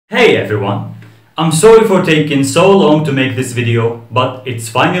Hey everyone! I'm sorry for taking so long to make this video, but it's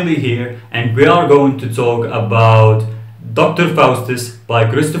finally here and we are going to talk about Dr. Faustus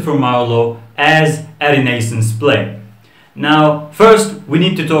by Christopher Marlow as a Renaissance play. Now, first we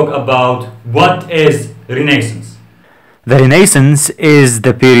need to talk about what is Renaissance. The Renaissance is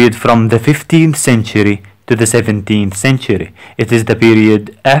the period from the 15th century to the 17th century. It is the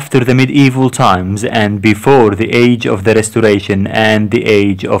period after the medieval times and before the age of the Restoration and the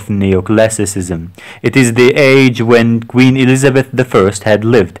age of Neoclassicism. It is the age when Queen Elizabeth I had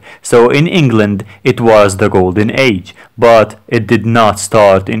lived. So in England it was the Golden Age, but it did not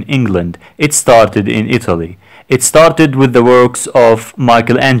start in England. It started in Italy. It started with the works of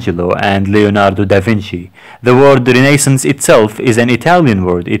Michelangelo and Leonardo da Vinci. The word Renaissance itself is an Italian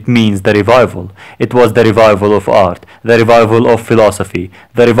word. It means the revival. It was the revival of art, the revival of philosophy,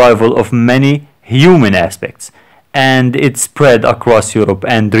 the revival of many human aspects. And it spread across Europe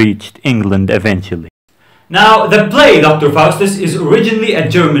and reached England eventually. Now, the play Dr. Faustus is originally a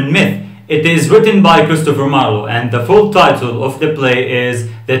German myth. It is written by Christopher Marlow, and the full title of the play is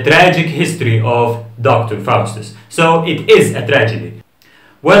The Tragic History of Dr. Faustus. So it is a tragedy.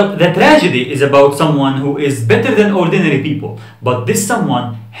 Well, the tragedy is about someone who is better than ordinary people, but this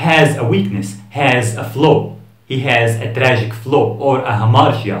someone has a weakness, has a flaw. He has a tragic flaw or a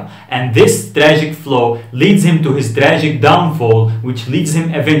hamartia, and this tragic flaw leads him to his tragic downfall, which leads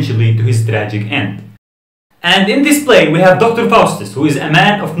him eventually to his tragic end. And in this play we have Dr. Faustus, who is a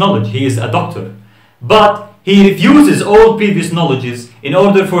man of knowledge. He is a doctor. But he refuses all previous knowledges in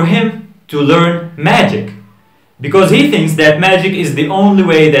order for him to learn magic. Because he thinks that magic is the only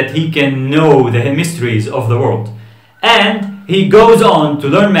way that he can know the mysteries of the world. And he goes on to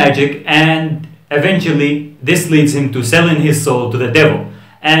learn magic, and eventually this leads him to selling his soul to the devil.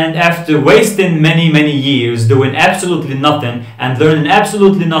 And after wasting many years doing absolutely nothing and learning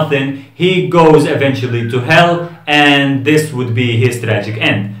absolutely nothing, he goes eventually to hell, and this would be his tragic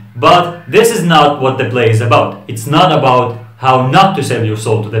end. But this is not what the play is about. It's not about how not to sell your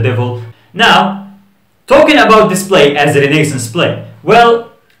soul to the devil. Now, talking about this play as a Renaissance play,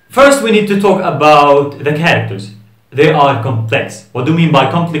 well, first we need to talk about the characters. They are complex. What do you mean by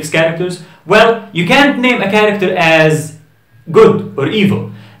complex characters? Well, you can't name a character as good or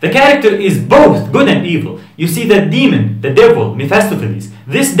evil. The character is both good and evil. You see the demon, the devil, Mephistopheles.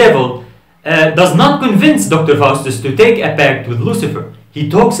 This devil does not convince Dr. Faustus to take a pact with Lucifer. He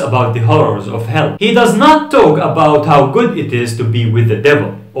talks about the horrors of hell. He does not talk about how good it is to be with the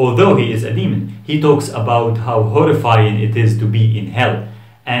devil, although he is a demon. He talks about how horrifying it is to be in hell,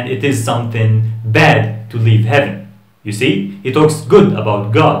 and it is something bad to leave heaven. You see, he talks good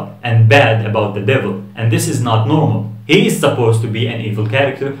about God and bad about the devil, and this is not normal. He is supposed to be an evil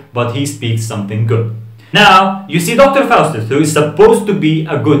character, but he speaks something good. Now, you see Dr. Faustus, who is supposed to be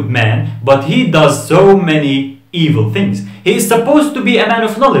a good man, but he does so many evil things. He is supposed to be a man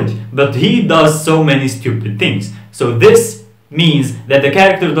of knowledge, but he does so many stupid things. So this means that the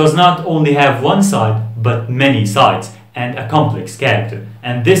character does not only have one side, but many sides, and a complex character.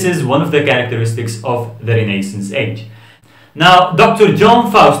 And this is one of the characteristics of the Renaissance age. Now, Dr.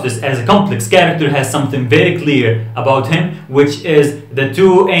 John Faustus as a complex character has something very clear about him, which is the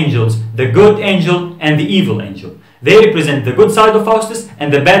two angels, the good angel and the evil angel. They represent the good side of Faustus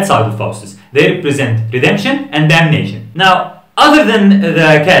and the bad side of Faustus. They represent redemption and damnation. Now, other than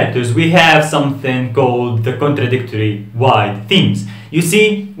the characters, we have something called the contradictory wide themes. You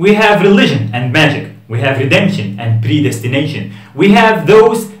see, we have religion and magic. We have redemption and predestination. We have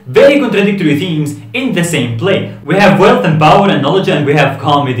those very contradictory themes in the same play. We have wealth and power and knowledge, and we have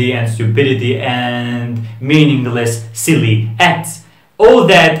comedy and stupidity and meaningless, silly acts. All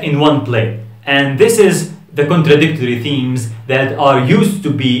that in one play. And this is the contradictory themes that are used to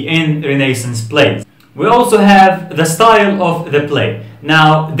be in Renaissance plays. We also have the style of the play.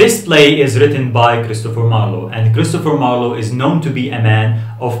 Now, this play is written by Christopher Marlow, and Christopher Marlow is known to be a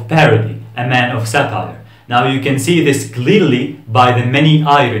man of parody, a man of satire. Now, you can see this clearly by the many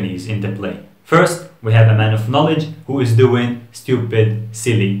ironies in the play. First, we have a man of knowledge who is doing stupid,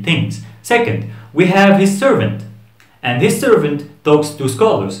 silly things. Second, we have his servant, and his servant talks to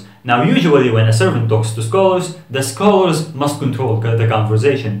scholars. Now, usually when a servant talks to scholars, the scholars must control the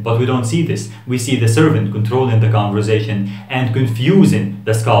conversation, but we don't see this. We see the servant controlling the conversation and confusing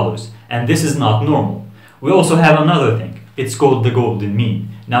the scholars, and this is not normal. We also have another thing. It's called the golden mean.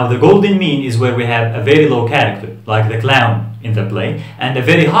 Now, the golden mean is where we have a very low character, like the clown in the play, and a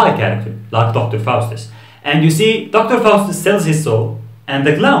very high character, like Dr. Faustus. And you see, Dr. Faustus sells his soul, and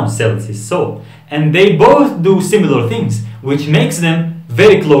the clown sells his soul. And they both do similar things, which makes them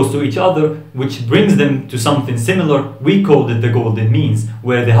very close to each other, which brings them to something similar. We called it the golden means,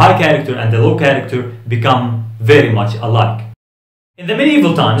 where the high character and the low character become very much alike. In the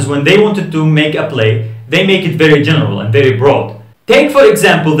medieval times, when they wanted to make a play, they make it very general and very broad. Take for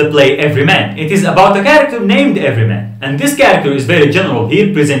example the play Everyman. It is about a character named Everyman, and this character is very general. He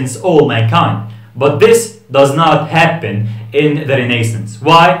represents all mankind. But this does not happen in the Renaissance.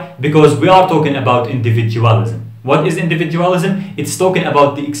 Why? Because we are talking about individualism. What is individualism? It's talking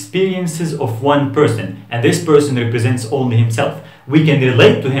about the experiences of one person, and this person represents only himself. We can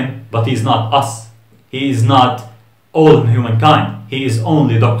relate to him, but he is not us. He is not all humankind. He is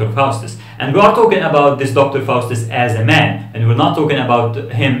only Dr. Faustus. And we are talking about this Dr. Faustus as a man, and we're not talking about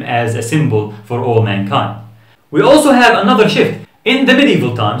him as a symbol for all mankind. We also have another shift. In the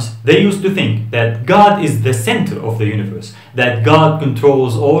medieval times, they used to think that God is the center of the universe, that God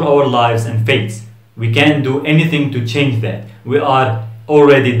controls all our lives and fates. We can't do anything to change that. We are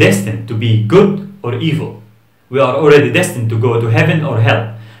already destined to be good or evil. We are already destined to go to heaven or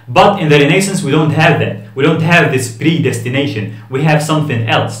hell. But in the Renaissance, we don't have that. We don't have this predestination. We have something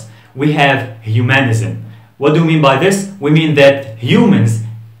else. We have humanism. What do we mean by this? We mean that humans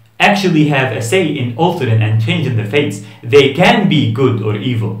actually have a say in altering and changing the fates. They can be good or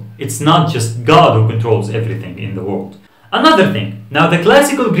evil. It's not just God who controls everything in the world. Another thing, now the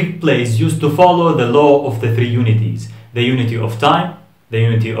classical Greek plays used to follow the law of the three unities: the unity of time, the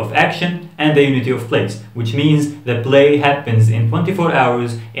unity of action, and the unity of place, which means the play happens in 24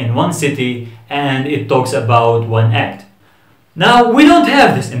 hours in one city and it talks about one act. Now, we don't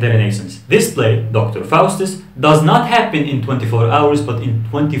have this in the Renaissance. This play, Dr. Faustus, does not happen in 24 hours but in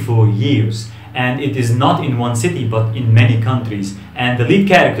 24 years. And it is not in one city but in many countries. And the lead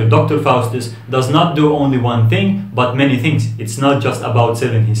character, Dr. Faustus, does not do only one thing but many things. It's not just about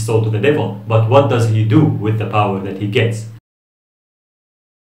selling his soul to the devil, but what does he do with the power that he gets?